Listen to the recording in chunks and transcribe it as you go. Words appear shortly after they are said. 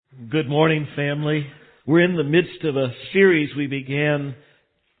Good morning, family. We're in the midst of a series we began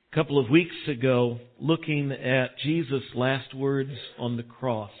a couple of weeks ago looking at Jesus' last words on the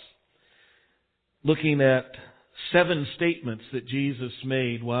cross. Looking at 7 statements that Jesus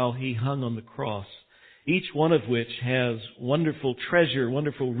made while He hung on the cross. Each one of which has wonderful treasure,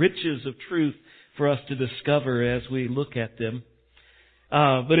 wonderful riches of truth for us to discover as we look at them.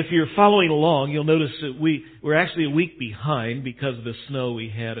 But if you're following along, you'll notice that we're actually a week behind because of the snow we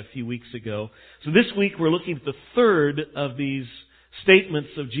had a few weeks ago. So this week we're looking at the third of these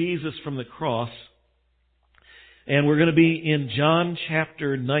statements of Jesus from the cross. And we're going to be in John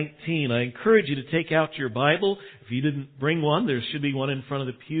chapter 19. I encourage you to take out your Bible. If you didn't bring one, there should be one in front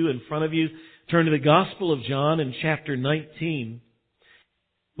of the pew in front of you. Turn to the Gospel of John in chapter 19.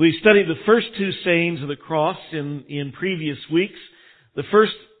 We studied the first 2 sayings of the cross in previous weeks.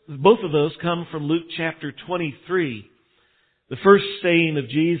 Both of those come from Luke chapter 23. The first saying of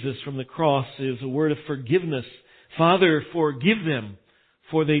Jesus from the cross is a word of forgiveness. Father, forgive them,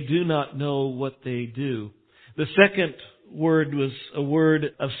 for they do not know what they do. The second word was a word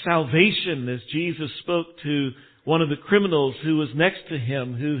of salvation as Jesus spoke to one of the criminals who was next to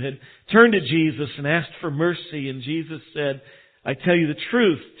Him, who had turned to Jesus and asked for mercy. And Jesus said, I tell you the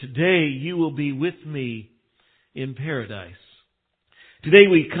truth, today you will be with me in paradise. Today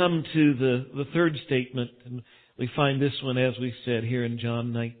we come to the third statement, and we find this one, as we said, here in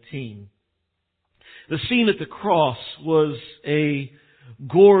John 19. The scene at the cross was a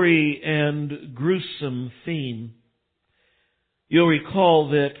gory and gruesome theme. You'll recall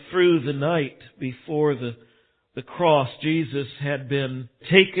that through the night before the cross, Jesus had been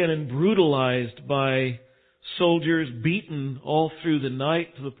taken and brutalized by soldiers, beaten all through the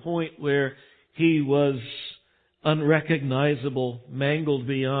night to the point where He was unrecognizable, mangled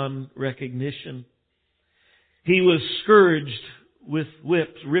beyond recognition. He was scourged with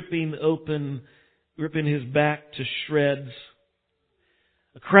whips, ripping his back to shreds.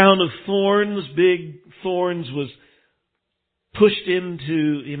 A crown of thorns, big thorns, was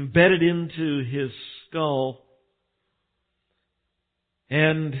embedded into His skull.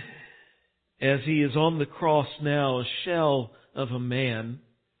 And as He is on the cross now, a shell of a man,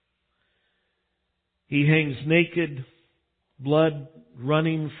 He hangs naked, blood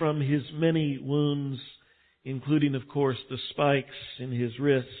running from His many wounds, including, of course, the spikes in His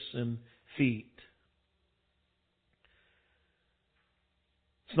wrists and feet.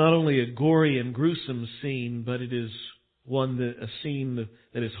 It's not only a gory and gruesome scene, but it is a scene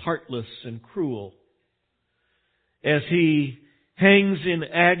that is heartless and cruel. As He hangs in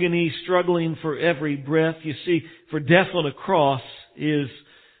agony, struggling for every breath, you see, for death on a cross is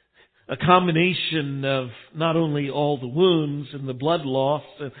a combination of not only all the wounds and the blood loss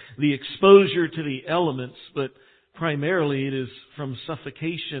and the exposure to the elements, but primarily it is from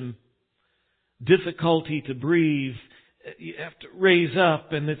suffocation, difficulty to breathe. You have to raise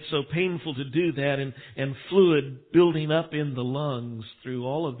up, and it's so painful to do that, and fluid building up in the lungs through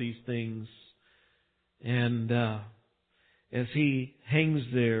all of these things. And as He hangs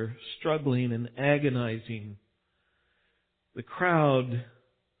there, struggling and agonizing, the crowd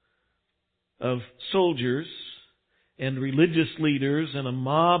of soldiers and religious leaders and a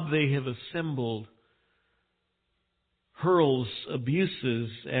mob they have assembled hurls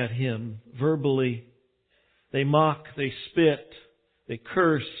abuses at Him verbally. They mock, they spit, they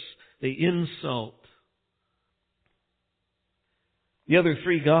curse, they insult. The other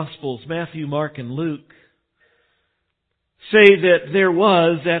 3 Gospels, Matthew, Mark, and Luke, say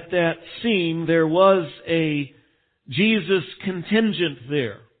that at that scene, there was a Jesus contingent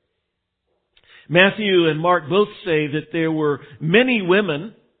there. Matthew and Mark both say that there were many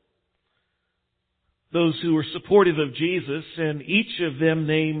women, those who were supportive of Jesus, and each of them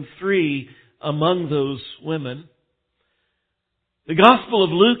named 3 among those women. The Gospel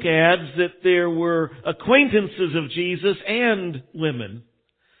of Luke adds that there were acquaintances of Jesus and women.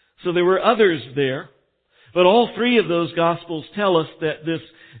 So there were others there. But all 3 of those Gospels tell us that this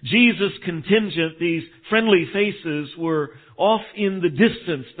Jesus contingent, these friendly faces, were off in the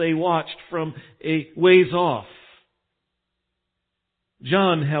distance. They watched from a ways off.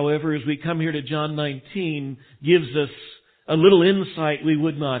 John, however, as we come here to John 19, gives us a little insight we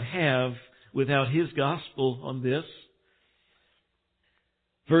would not have without his Gospel on this.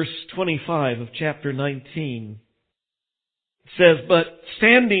 Verse 25 of chapter 19 says, But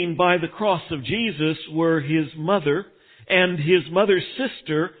standing by the cross of Jesus were His mother and His mother's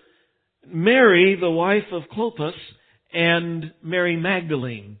sister, Mary, the wife of Clopas, and Mary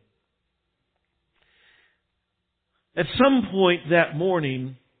Magdalene. At some point that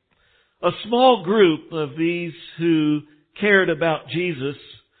morning, a small group of these who cared about Jesus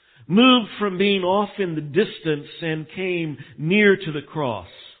moved from being off in the distance and came near to the cross.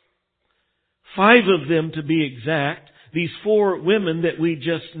 5 of them to be exact. These 4 women that we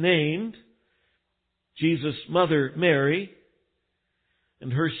just named, Jesus' mother Mary,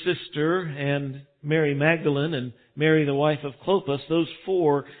 and her sister, and Mary Magdalene, and Mary the wife of Clopas, those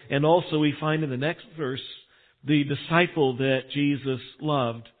 4, and also we find in the next verse, the disciple that Jesus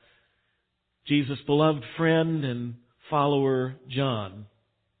loved, Jesus' beloved friend and follower John.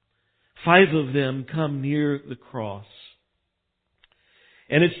 5 of them come near the cross.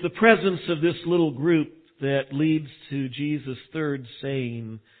 And it's the presence of this little group that leads to Jesus' third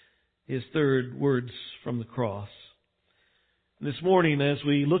saying, His third words from the cross. This morning, as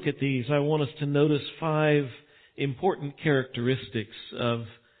we look at these, I want us to notice 5 important characteristics of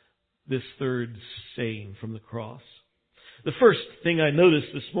this third saying from the cross. The first thing I noticed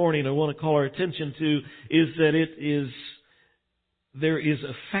this morning I want to call our attention to is that there is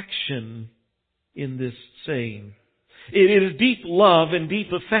affection in this saying. It is deep love and deep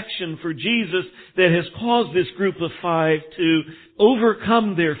affection for Jesus that has caused this group of 5 to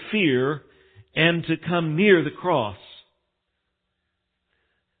overcome their fear and to come near the cross.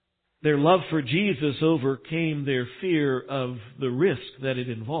 Their love for Jesus overcame their fear of the risk that it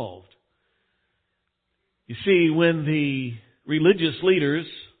involved. You see, when the religious leaders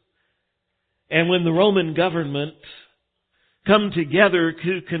and when the Roman government come together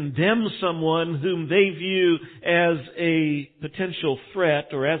to condemn someone whom they view as a potential threat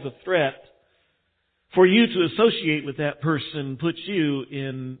or as a threat, for you to associate with that person puts you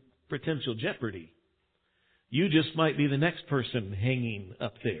in potential jeopardy. You just might be the next person hanging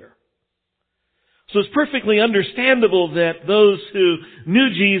up there. So it's perfectly understandable that those who knew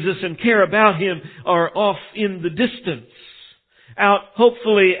Jesus and care about Him are off in the distance,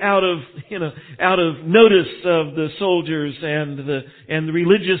 hopefully out of notice of the soldiers and the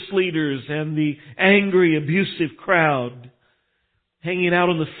religious leaders and the angry, abusive crowd, hanging out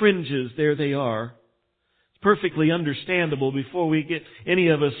on the fringes. There they are. It's perfectly understandable. Before any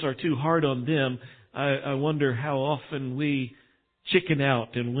of us are too hard on them, I wonder how often we chicken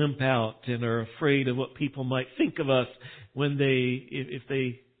out and limp out and are afraid of what people might think of us if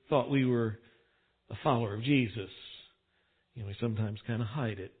they thought we were a follower of Jesus. We sometimes kind of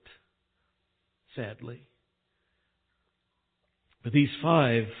hide it, sadly. But these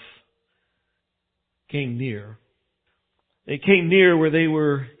 5 came near. They came near where they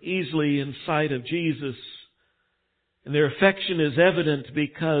were easily in sight of Jesus, and their affection is evident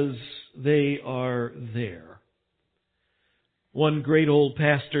because they are there. One great old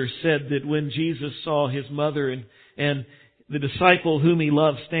pastor said that when Jesus saw His mother and the disciple whom He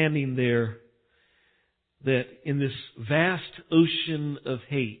loved standing there, that in this vast ocean of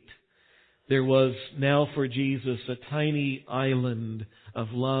hate, there was now for Jesus a tiny island of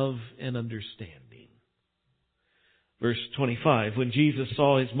love and understanding. Verse 25, when Jesus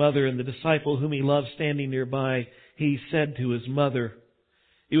saw His mother and the disciple whom He loved standing nearby, He said to His mother,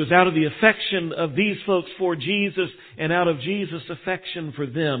 it was out of the affection of these folks for Jesus and out of Jesus' affection for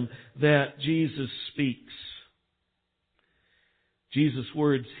them that Jesus speaks. Jesus'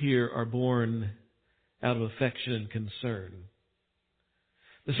 words here are born out of affection and concern.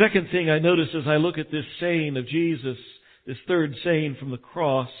 The second thing I notice as I look at this saying of Jesus, this third saying from the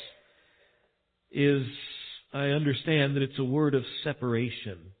cross, is I understand that it's a word of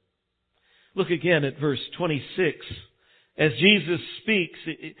separation. Look again at verse 26. As Jesus speaks,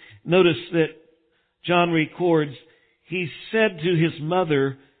 notice that John records, He said to His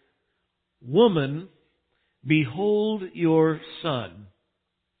mother, Woman, behold your son.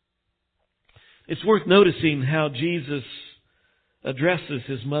 It's worth noticing how Jesus addresses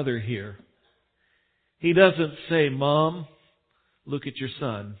His mother here. He doesn't say, Mom, look at your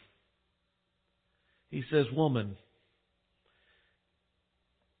son. He says, Woman.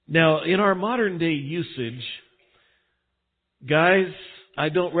 Now, in our modern day usage, guys, I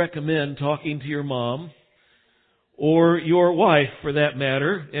don't recommend talking to your mom or your wife for that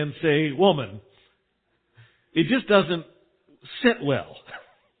matter and say, woman. It just doesn't sit well.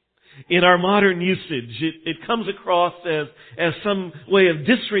 In our modern usage, it comes across as some way of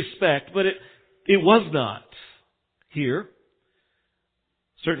disrespect, but it was not here.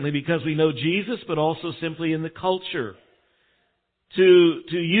 Certainly because we know Jesus, but also simply in the culture. To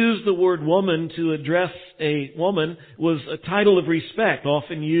use the word woman to address a woman was a title of respect,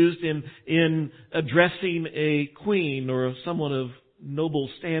 often used in addressing a queen or someone of noble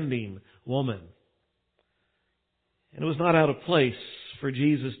standing, woman. And it was not out of place for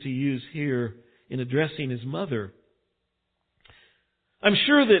Jesus to use here in addressing His mother. I'm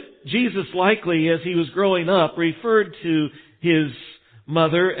sure that Jesus likely, as He was growing up, referred to His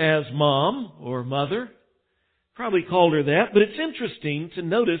mother as mom or mother. Probably called her that, but it's interesting to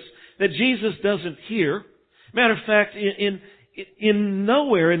notice that Jesus doesn't hear. Matter of fact, in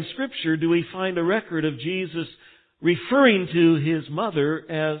nowhere in Scripture do we find a record of Jesus referring to His mother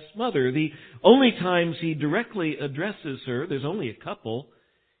as mother. The only times He directly addresses her, there's only a couple,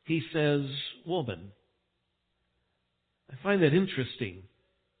 He says, woman. I find that interesting.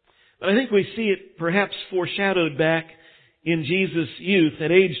 But I think we see it perhaps foreshadowed back in Jesus' youth.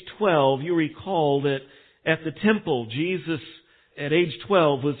 At age 12, you recall that at the temple, Jesus at age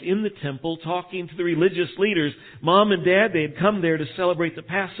 12 was in the temple talking to the religious leaders. Mom and Dad, they had come there to celebrate the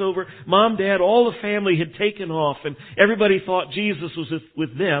Passover. Mom, Dad, all the family had taken off, and everybody thought Jesus was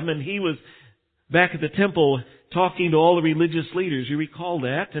with them, and He was back at the temple talking to all the religious leaders. You recall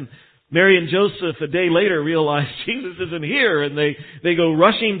that? And Mary and Joseph a day later realize Jesus isn't here, and they go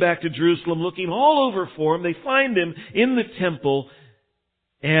rushing back to Jerusalem looking all over for Him. They find Him in the temple,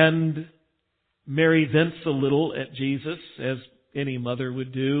 and Mary vents a little at Jesus, as any mother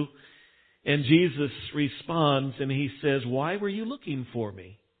would do. And Jesus responds and He says, "Why were you looking for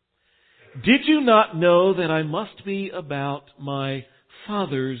me? Did you not know that I must be about my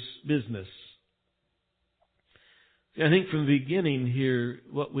Father's business?" I think from the beginning here,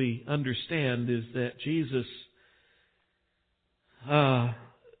 what we understand is that Jesus'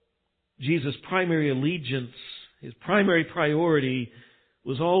 primary allegiance, His primary priority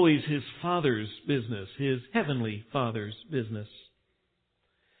was always His Father's business, His heavenly Father's business.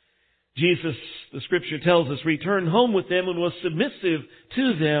 Jesus, the Scripture tells us, returned home with them and was submissive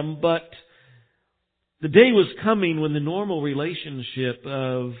to them, but the day was coming when the normal relationship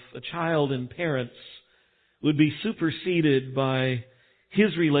of a child and parents would be superseded by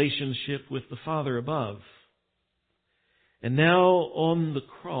His relationship with the Father above. And now on the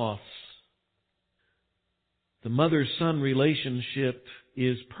cross, the mother-son relationship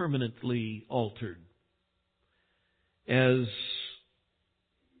is permanently altered. As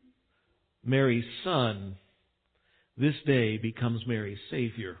Mary's son, this day becomes Mary's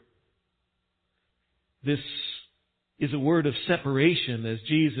Savior. This is a word of separation, as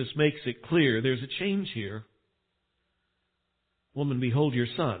Jesus makes it clear. There's a change here. Woman, behold your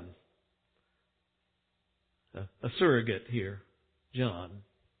son. A surrogate here, John.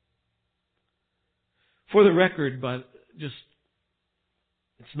 For the record,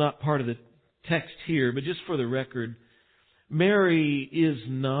 it's not part of the text here, but just for the record, Mary is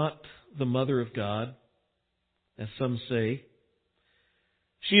not the mother of God, as some say.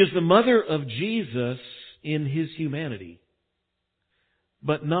 She is the mother of Jesus in His humanity,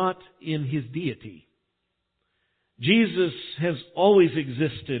 but not in His deity. Jesus has always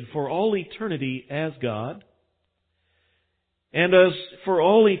existed for all eternity as God, and as for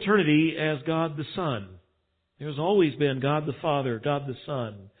all eternity as God the Son. There's always been God the Father, God the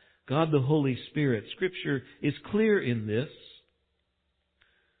Son, God the Holy Spirit. Scripture is clear in this.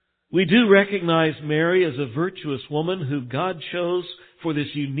 We do recognize Mary as a virtuous woman who God chose for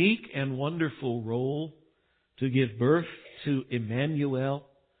this unique and wonderful role to give birth to Emmanuel,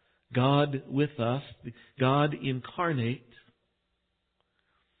 God with us, God incarnate.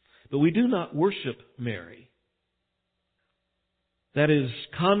 But we do not worship Mary. That is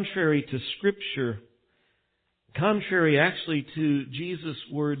contrary to Scripture, contrary actually to Jesus'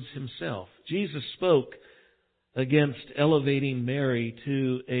 words Himself. Jesus spoke against elevating Mary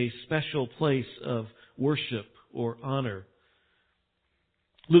to a special place of worship or honor.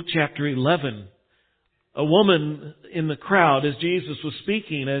 Luke chapter 11, a woman in the crowd, as Jesus was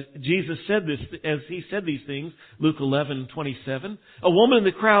speaking, Jesus said this, as He said these things, Luke 11:27, a woman in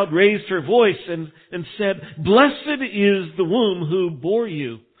the crowd raised her voice and said, "Blessed is the womb who bore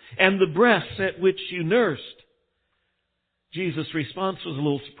you, and the breasts at which you nursed." Jesus' response was a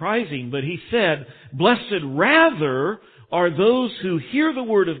little surprising, but He said, "Blessed rather are those who hear the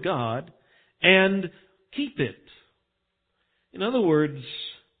word of God and keep it." In other words,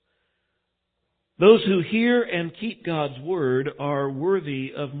 those who hear and keep God's word are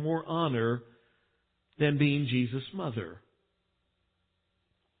worthy of more honor than being Jesus' mother.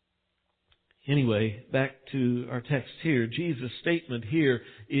 Anyway, back to our text here. Jesus' statement here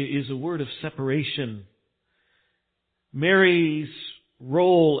is a word of separation. Mary's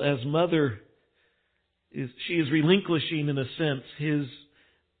role as mother she is relinquishing, in a sense,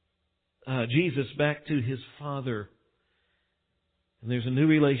 Jesus back to His Father. And there's a new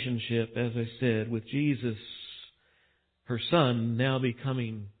relationship, as I said, with Jesus, her Son, now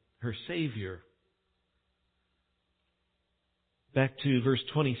becoming her Savior. Back to verse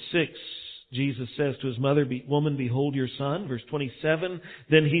 26, Jesus says to His mother, "Woman, behold your son." Verse 27,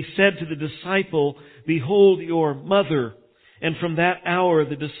 then He said to the disciple, "Behold your mother." And from that hour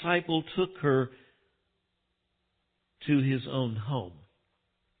the disciple took her to his own home.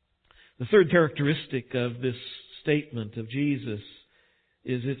 The third characteristic of this statement of Jesus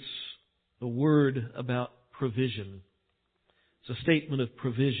is it's a word about provision. It's a statement of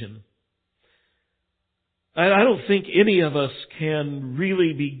provision. I don't think any of us can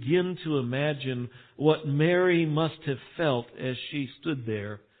really begin to imagine what Mary must have felt as she stood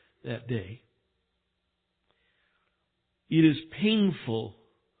there that day. It is painful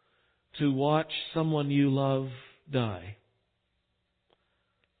to watch someone you love die.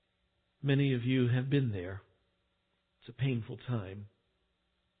 Many of you have been there. It's a painful time.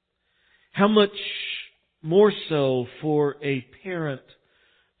 How much more so for a parent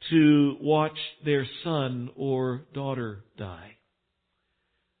to watch their son or daughter die?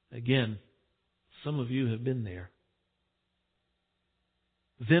 Again, some of you have been there.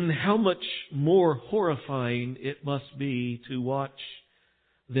 Then how much more horrifying it must be to watch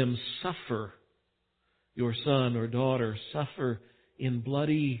them suffer, your son or daughter suffer in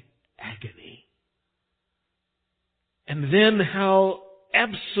bloody agony. And then how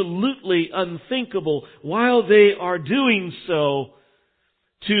absolutely unthinkable, while they are doing so,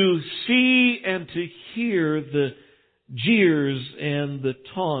 to see and to hear the jeers and the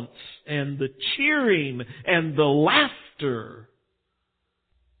taunts and the cheering and the laughter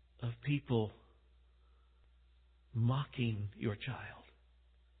of people mocking your child.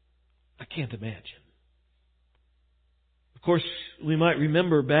 I can't imagine. Of course, we might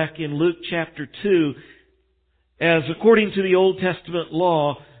remember back in Luke chapter 2, as according to the Old Testament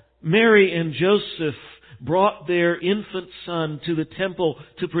law, Mary and Joseph brought their infant son to the temple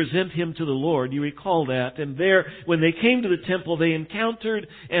to present him to the Lord. You recall that. And there, when they came to the temple, they encountered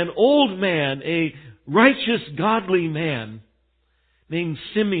an old man, a righteous, godly man named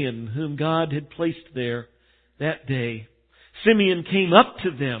Simeon, whom God had placed there that day. Simeon came up to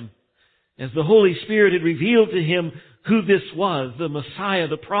them as the Holy Spirit had revealed to him who this was, the Messiah,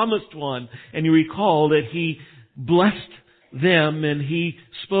 the promised one. And you recall that he blessed them and he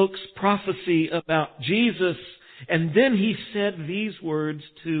spoke prophecy about Jesus. And then he said these words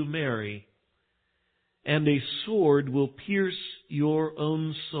to Mary, "And a sword will pierce your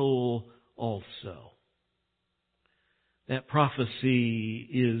own soul also." That prophecy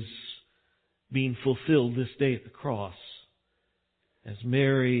is being fulfilled this day at the cross as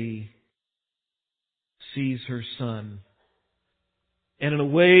Mary sees her son. And in a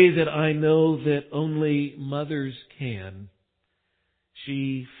way that I know that only mothers can,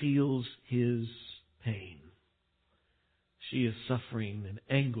 she feels his pain. She is suffering and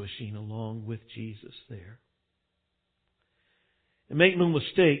anguishing along with Jesus there. And make no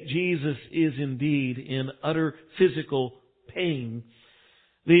mistake, Jesus is indeed in utter physical pain.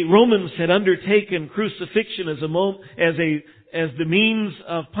 The Romans had undertaken crucifixion as the means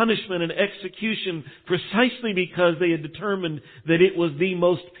of punishment and execution precisely because they had determined that it was the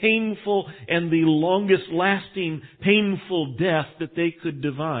most painful and the longest lasting painful death that they could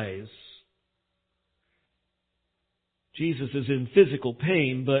devise. Jesus is in physical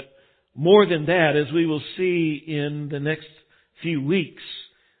pain, but more than that, as we will see in the next few weeks,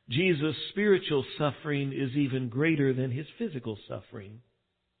 Jesus' spiritual suffering is even greater than his physical suffering.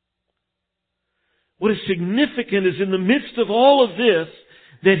 What is significant is in the midst of all of this,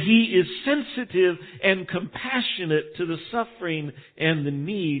 that he is sensitive and compassionate to the suffering and the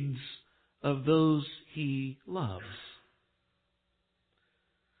needs of those he loves.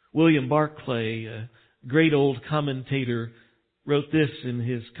 William Barclay, a great old commentator, wrote this in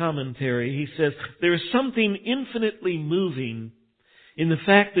his commentary. He says, "There is something infinitely moving in the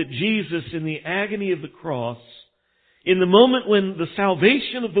fact that Jesus, in the agony of the cross, in the moment when the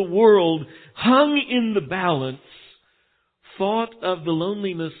salvation of the world hung in the balance, thought of the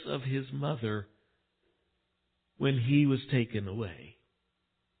loneliness of his mother when he was taken away."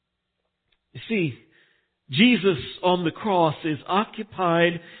 You see, Jesus on the cross is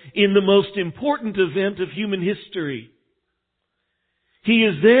occupied in the most important event of human history. He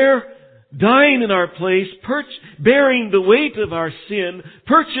is there dying in our place, bearing the weight of our sin,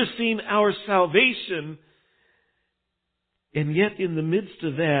 purchasing our salvation. And yet in the midst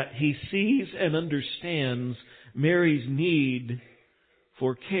of that, he sees and understands Mary's need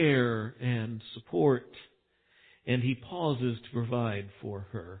for care and support, and he pauses to provide for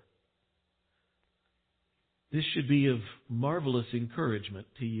her. This should be of marvelous encouragement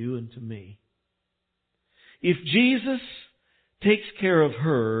to you and to me. If Jesus takes care of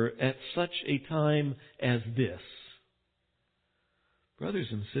her at such a time as this,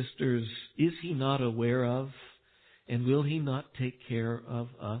 brothers and sisters, is he not aware of, and will he not take care of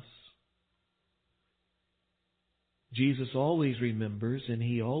us? Jesus always remembers and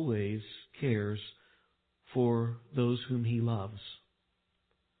He always cares for those whom He loves.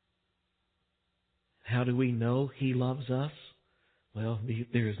 How do we know He loves us? Well,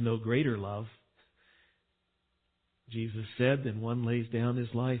 there is no greater love. Jesus said that one lays down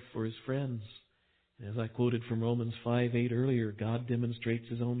his life for his friends. As I quoted from Romans 5:8 earlier, God demonstrates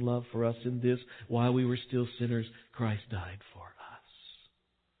His own love for us in this: while we were still sinners, Christ died for us.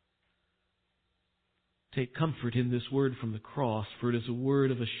 Take comfort in this word from the cross, for it is a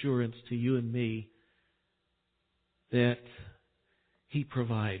word of assurance to you and me that He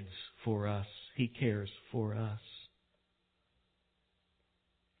provides for us. He cares for us.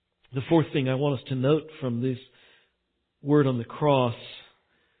 The fourth thing I want us to note from this word on the cross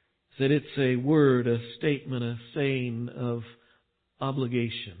is that it's a word, a statement, a saying of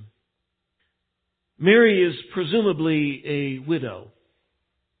obligation. Mary is presumably a widow.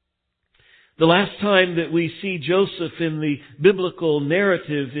 The last time that we see Joseph in the biblical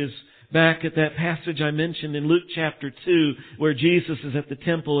narrative is back at that passage I mentioned in Luke chapter 2, where Jesus is at the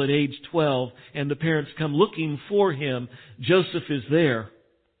temple at age 12 and the parents come looking for Him. Joseph is there.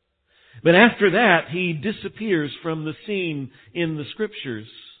 But after that, He disappears from the scene in the Scriptures.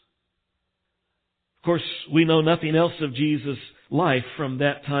 Of course, we know nothing else of Jesus' life from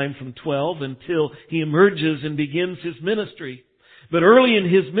that time, from 12, until He emerges and begins His ministry. But early in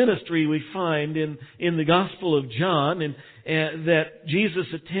His ministry, we find in the Gospel of John that Jesus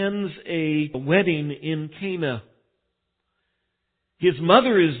attends a wedding in Cana. His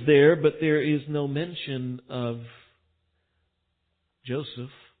mother is there, but there is no mention of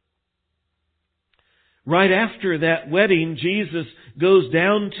Joseph. Right after that wedding, Jesus goes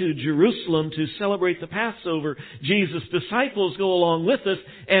down to Jerusalem to celebrate the Passover. Jesus' disciples go along with us,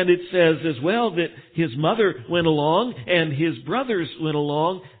 and it says as well that His mother went along and His brothers went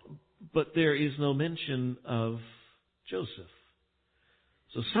along, but there is no mention of Joseph.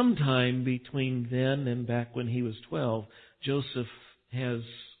 So sometime between then and back when he was 12, Joseph has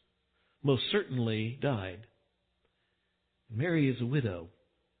most certainly died. Mary is a widow.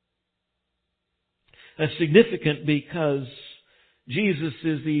 That's significant because Jesus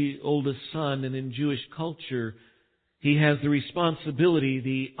is the oldest son, and in Jewish culture, He has the responsibility,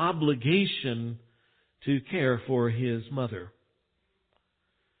 the obligation to care for His mother.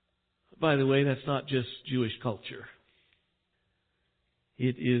 By the way, that's not just Jewish culture.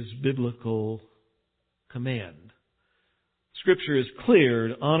 It is biblical command. Scripture is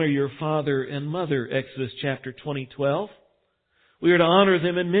clear: honor your father and mother, Exodus chapter 20:12. We are to honor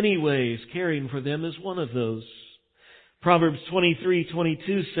them in many ways. Caring for them is one of those. Proverbs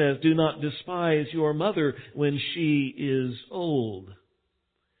 23:22 says, do not despise your mother when she is old.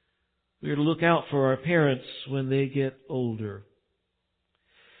 We are to look out for our parents when they get older.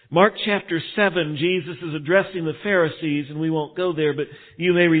 Mark chapter 7, Jesus is addressing the Pharisees, and we won't go there, but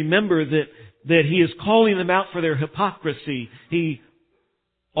you may remember that He is calling them out for their hypocrisy. He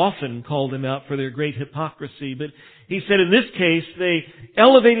often called them out for their great hypocrisy, but He said in this case they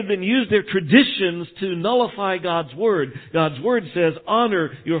elevated and used their traditions to nullify God's Word. God's Word says,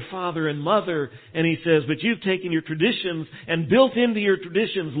 honor your father and mother. And He says, but you've taken your traditions and built into your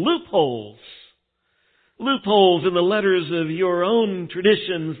traditions loopholes. Loopholes in the letters of your own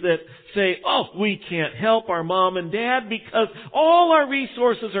traditions that say, oh, we can't help our mom and dad because all our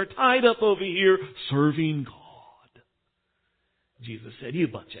resources are tied up over here serving God. Jesus said, you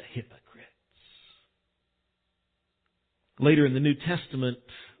bunch of hypocrites. Later in the New Testament,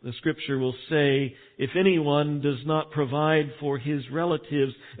 the Scripture will say, if anyone does not provide for his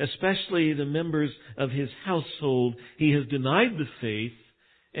relatives, especially the members of his household, he has denied the faith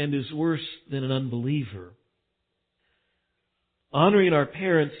and is worse than an unbeliever. Honoring our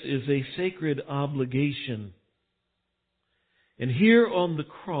parents is a sacred obligation. And here on the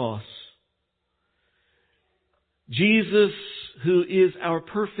cross, Jesus, who is our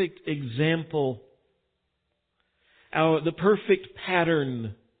perfect example, the perfect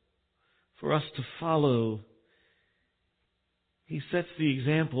pattern for us to follow, He sets the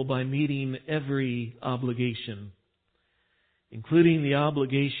example by meeting every obligation, including the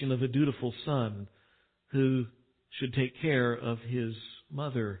obligation of a dutiful son who should take care of his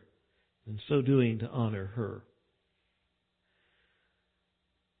mother, and so doing to honor her.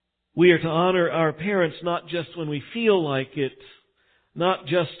 We are to honor our parents not just when we feel like it, not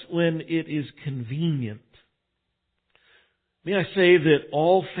just when it is convenient. May I say that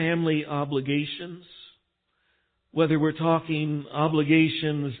all family obligations, whether we're talking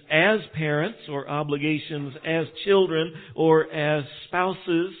obligations as parents or obligations as children or as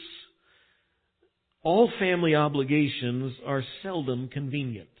spouses, all family obligations are seldom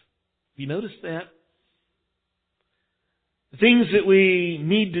convenient. Have you noticed that? The things that we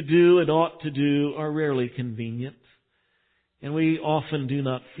need to do and ought to do are rarely convenient, and we often do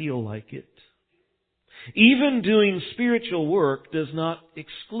not feel like it. Even doing spiritual work does not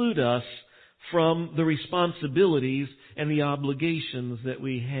exclude us from the responsibilities and the obligations that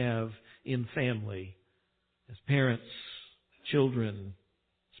we have in family, as parents, children,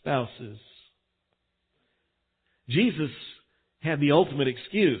 spouses. Jesus had the ultimate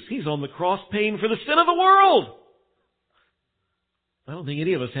excuse. He's on the cross paying for the sin of the world. I don't think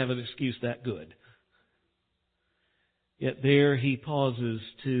any of us have an excuse that good. Yet there he pauses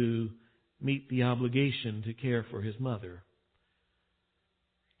to meet the obligation to care for his mother.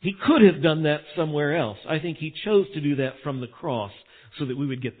 He could have done that somewhere else. I think he chose to do that from the cross so that we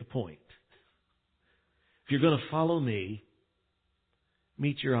would get the point. If you're going to follow me,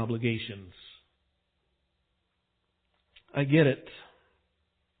 meet your obligations. I get it.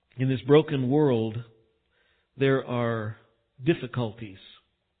 In this broken world, there are difficulties.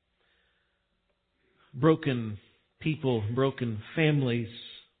 Broken people, broken families,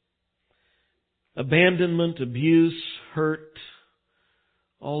 abandonment, abuse, hurt,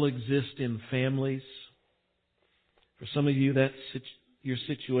 all exist in families. For some of you, that's your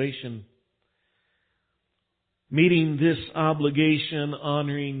situation. Meeting this obligation,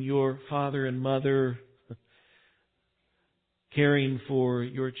 honoring your father and mother, caring for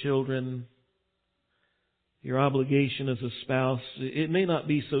your children, your obligation as a spouse, it may not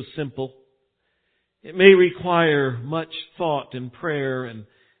be so simple. It may require much thought and prayer and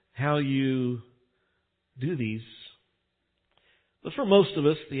how you do these. But for most of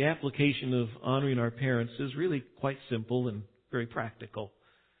us, the application of honoring our parents is really quite simple and very practical.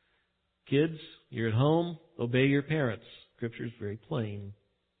 Kids, you're at home, obey your parents. Scripture is very plain.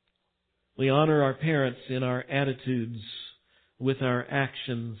 We honor our parents in our attitudes, with our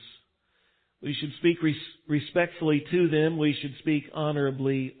actions. We should speak respectfully to them. We should speak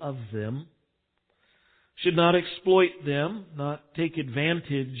honorably of them. Should not exploit them, not take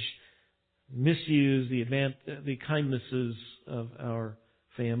advantage, misuse the kindnesses of our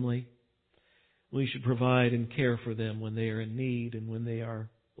family. We should provide and care for them when they are in need and when they are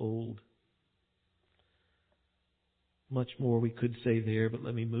old. Much more we could say there, but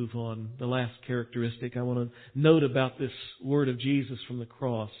let me move on. The last characteristic I want to note about this word of Jesus from the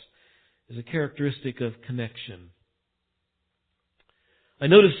cross is a characteristic of connection. I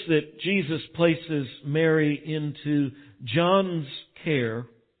notice that Jesus places Mary into John's care.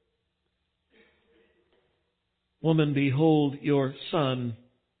 Woman, behold your son.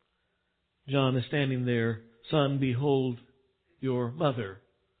 John is standing there. Son, behold your mother.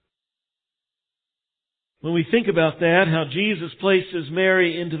 When we think about that, how Jesus places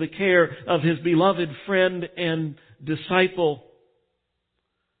Mary into the care of His beloved friend and disciple,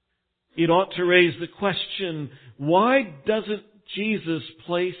 it ought to raise the question, why doesn't Jesus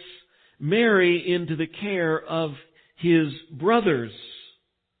place Mary into the care of His brothers?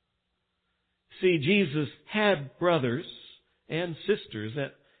 See, Jesus had brothers and sisters.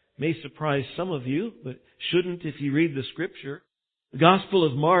 That may surprise some of you, but shouldn't if you read the Scripture. The Gospel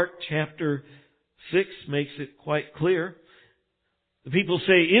of Mark, chapter 6, makes it quite clear. The people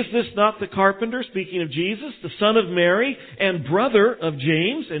say, is this not the carpenter, speaking of Jesus, the son of Mary, and brother of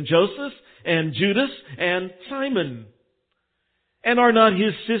James, and Joseph, and Judas, and Simon? And are not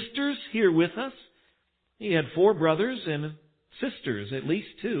his sisters here with us? He had 4 brothers and sisters, at least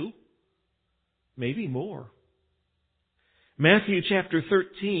 2, maybe more. Matthew chapter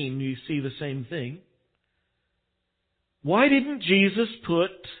 13, you see the same thing. Why didn't Jesus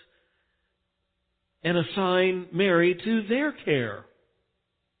put and assign Mary to their care?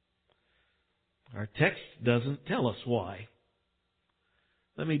 Our text doesn't tell us why.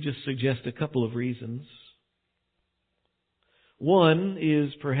 Let me just suggest a couple of reasons. One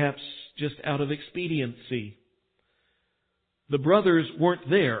is perhaps just out of expediency. The brothers weren't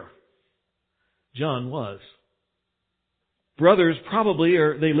there. John was. Brothers probably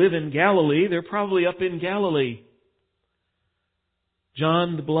they live in Galilee. They're probably up in Galilee.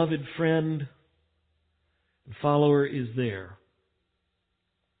 John, the beloved friend and follower, is there.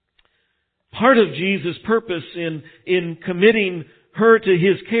 Part of Jesus' purpose in committing her to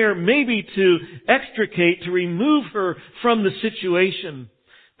His care may be to extricate, to remove her from the situation.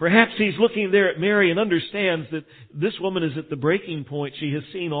 Perhaps He's looking there at Mary and understands that this woman is at the breaking point. She has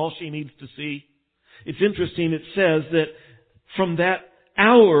seen all she needs to see. It's interesting, it says that from that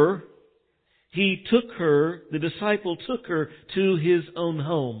hour, He took her, the disciple took her to His own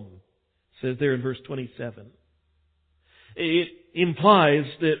home. It says there in verse 27. It implies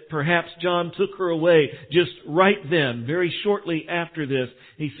that perhaps John took her away just right then, very shortly after this.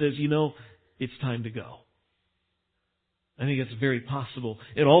 He says, it's time to go. I think it's very possible.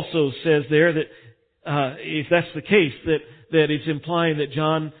 It also says there that if that's the case, that it's implying that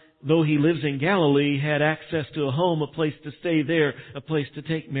John, though he lives in Galilee, had access to a home, a place to stay there, a place to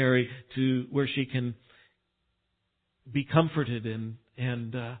take Mary to where she can be comforted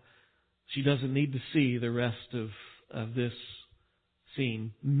and she doesn't need to see the rest of this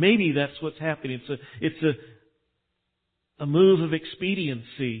scene. Maybe that's what's happening. It's a move of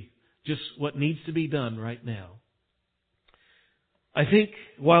expediency, just what needs to be done right now. I think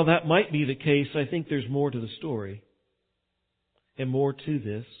while that might be the case, I think there's more to the story and more to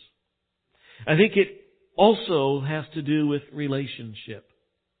this. I think it also has to do with relationship.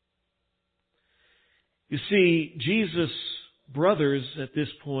 You see, Jesus' brothers at this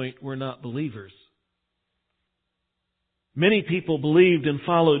point were not believers. Many people believed and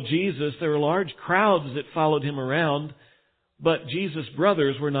followed Jesus. There were large crowds that followed Him around, but Jesus'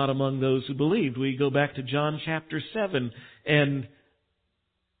 brothers were not among those who believed. We go back to John chapter 7, and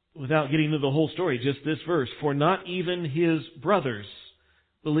without getting into the whole story, just this verse, for not even His brothers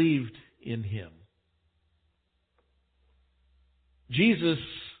believed in Him. Jesus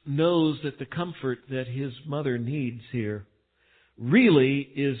knows that the comfort that His mother needs here really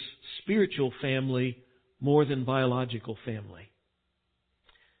is spiritual family more than biological family.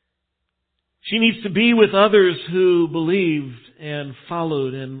 She needs to be with others who believed and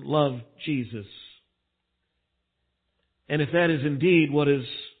followed and loved Jesus. And if that is indeed what is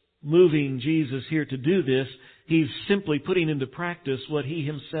moving Jesus here to do this, He's simply putting into practice what He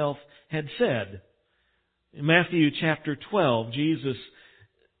Himself had said. In Matthew chapter 12, Jesus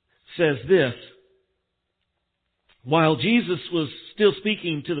says this, while Jesus was still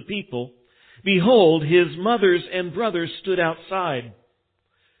speaking to the people, behold, His mothers and brothers stood outside,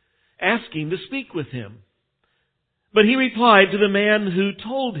 asking to speak with Him. But He replied to the man who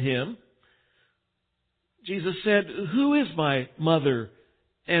told Him, Jesus said, who is my mother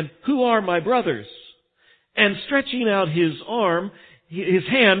and who are my brothers? And stretching out His arm, His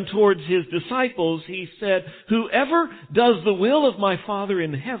hand towards His disciples, He said, whoever does the will of my Father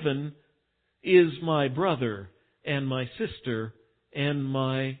in heaven is my brother and my sister and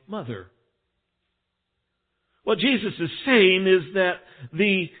my mother. What Jesus is saying is that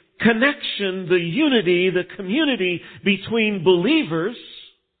the connection, the unity, the community between believers,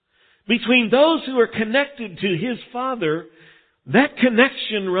 between those who are connected to His Father, that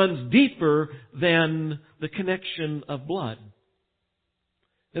connection runs deeper than the connection of blood,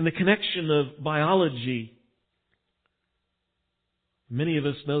 than the connection of biology. Many of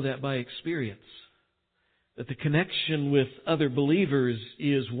us know that by experience, that the connection with other believers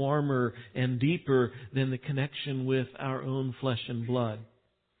is warmer and deeper than the connection with our own flesh and blood.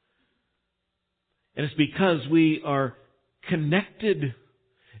 And it's because we are connected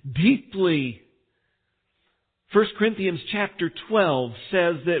deeply. 1 Corinthians chapter 12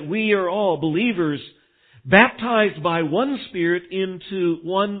 says that we are all believers baptized by one Spirit into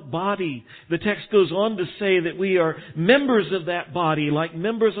one body. The text goes on to say that we are members of that body, like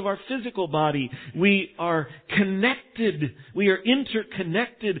members of our physical body. We are connected, we are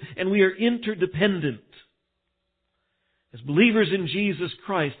interconnected, and we are interdependent. As believers in Jesus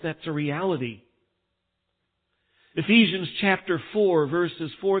Christ, that's a reality. Ephesians chapter 4,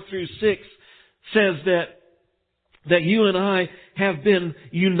 verses 4 through 6 says that you and I have been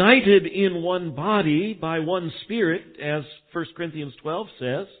united in one body by one Spirit, as 1 Corinthians 12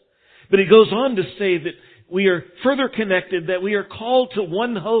 says. But it goes on to say that we are further connected, that we are called to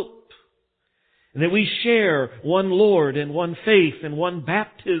one hope, and that we share one Lord and one faith and one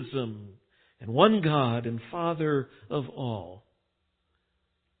baptism and one God and Father of all.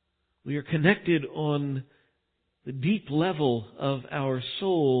 We are connected on the deep level of our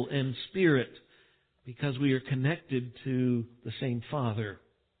soul and spirit, because we are connected to the same Father.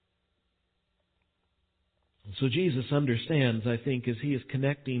 And so Jesus understands, I think, as He is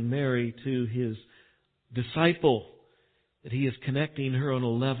connecting Mary to His disciple, that He is connecting her on a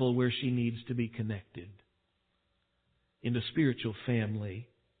level where she needs to be connected, in the spiritual family.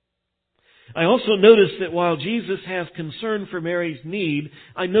 I also notice that while Jesus has concern for Mary's need,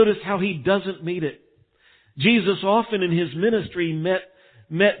 I notice how He doesn't meet it. Jesus often in His ministry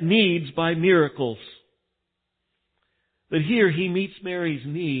met needs by miracles. But here He meets Mary's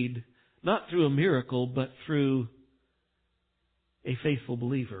need not through a miracle, but through a faithful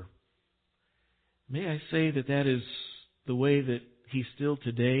believer. May I say that is the way that He still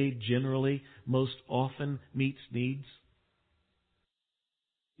today generally most often meets needs?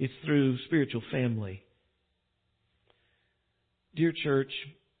 It's through spiritual family. Dear church,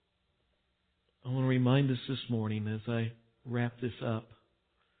 I want to remind us this morning as I wrap this up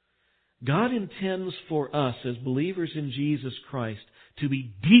God intends for us as believers in Jesus Christ to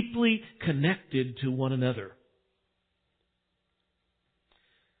be deeply connected to one another.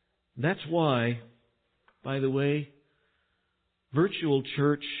 That's why, by the way, virtual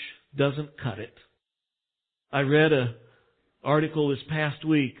church doesn't cut it. I read an article this past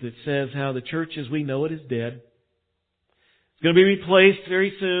week that says how the church as we know it is dead. It's going to be replaced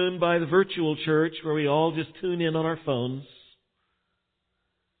very soon by the virtual church where we all just tune in on our phones.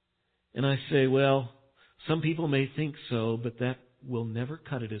 And I say, well, some people may think so, but that will never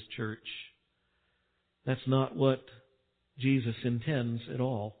cut it as church. That's not what Jesus intends at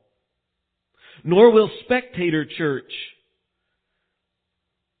all. Nor will spectator church.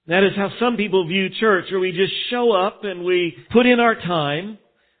 That is how some people view church, where we just show up and we put in our time.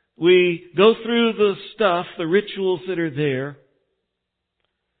 We go through the stuff, the rituals that are there.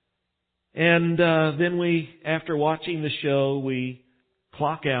 And then we, after watching the show, we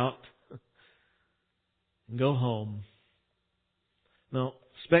clock out and go home. No,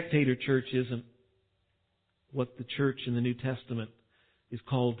 spectator church isn't what the church in the New Testament is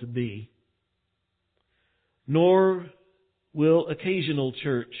called to be. Nor will occasional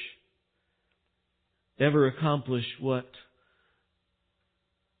church ever accomplish what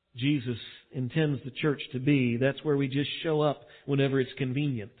Jesus intends the church to be. That's where we just show up whenever it's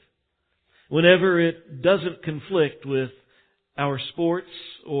convenient. Whenever it doesn't conflict with our sports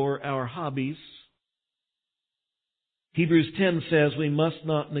or our hobbies. Hebrews 10 says we must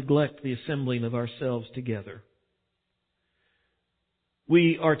not neglect the assembling of ourselves together.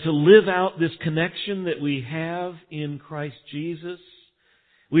 We are to live out this connection that we have in Christ Jesus.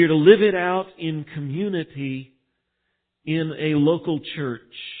 We are to live it out in community in a local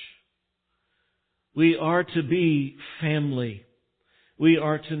church. We are to be family. We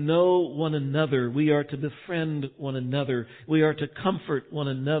are to know one another. We are to befriend one another. We are to comfort one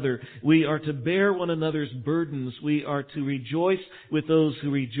another. We are to bear one another's burdens. We are to rejoice with those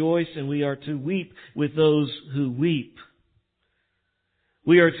who rejoice, and we are to weep with those who weep.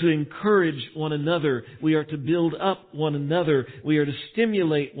 We are to encourage one another. We are to build up one another. We are to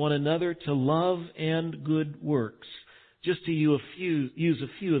stimulate one another to love and good works. Just to use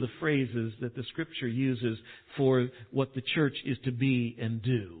a few of the phrases that the Scripture uses for what the church is to be and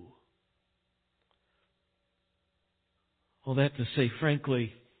do. All that to say,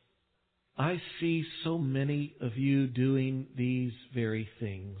 frankly, I see so many of you doing these very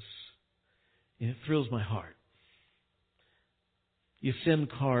things, and it thrills my heart. You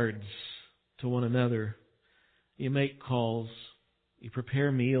send cards to one another. You make calls. You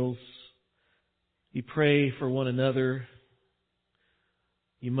prepare meals. You pray for one another.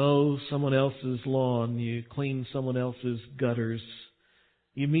 You mow someone else's lawn. You clean someone else's gutters.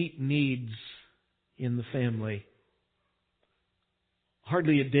 You meet needs in the family.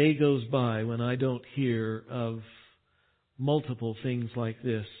 Hardly a day goes by when I don't hear of multiple things like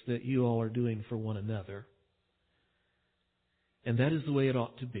this that you all are doing for one another. And that is the way it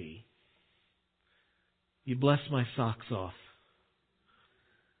ought to be. You bless my socks off.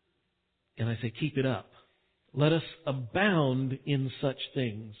 And I say, keep it up. Let us abound in such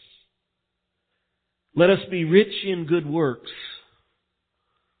things. Let us be rich in good works,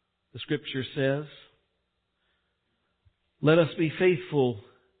 the Scripture says. Let us be faithful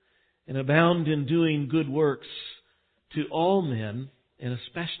and abound in doing good works to all men, and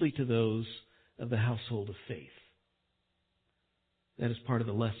especially to those of the household of faith. That is part of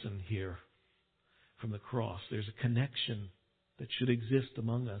the lesson here from the cross. There's a connection that should exist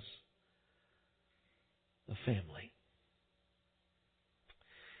among us. A family.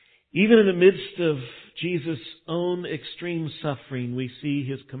 Even in the midst of Jesus' own extreme suffering, we see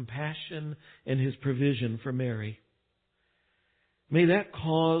His compassion and His provision for Mary. May that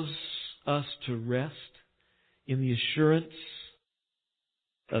cause us to rest in the assurance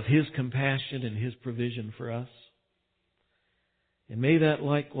of His compassion and His provision for us. And may that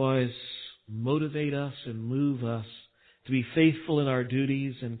likewise motivate us and move us to be faithful in our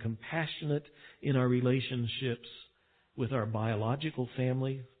duties and compassionate in our relationships with our biological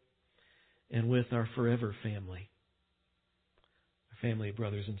family and with our forever family, our family of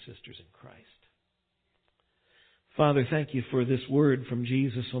brothers and sisters in Christ. Father, thank You for this word from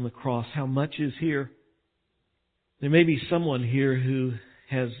Jesus on the cross. How much is here? There may be someone here who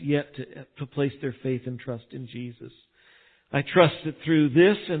has yet to place their faith and trust in Jesus. I trust that through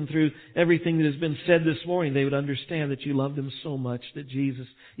this and through everything that has been said this morning, they would understand that You love them so much that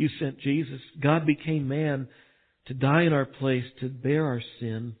You sent Jesus. God became man to die in our place, to bear our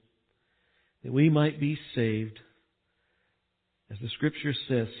sin, that we might be saved, as the Scripture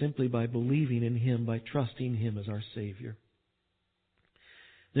says, simply by believing in Him, by trusting Him as our Savior.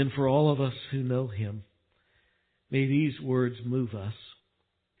 then for all of us who know Him, may these words move us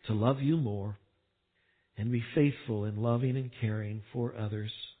to love You more and be faithful in loving and caring for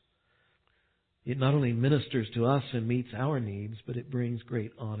others. It not only ministers to us and meets our needs, but it brings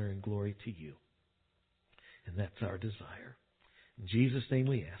great honor and glory to You. And that's our desire. In Jesus' name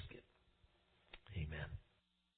we ask it. Amen.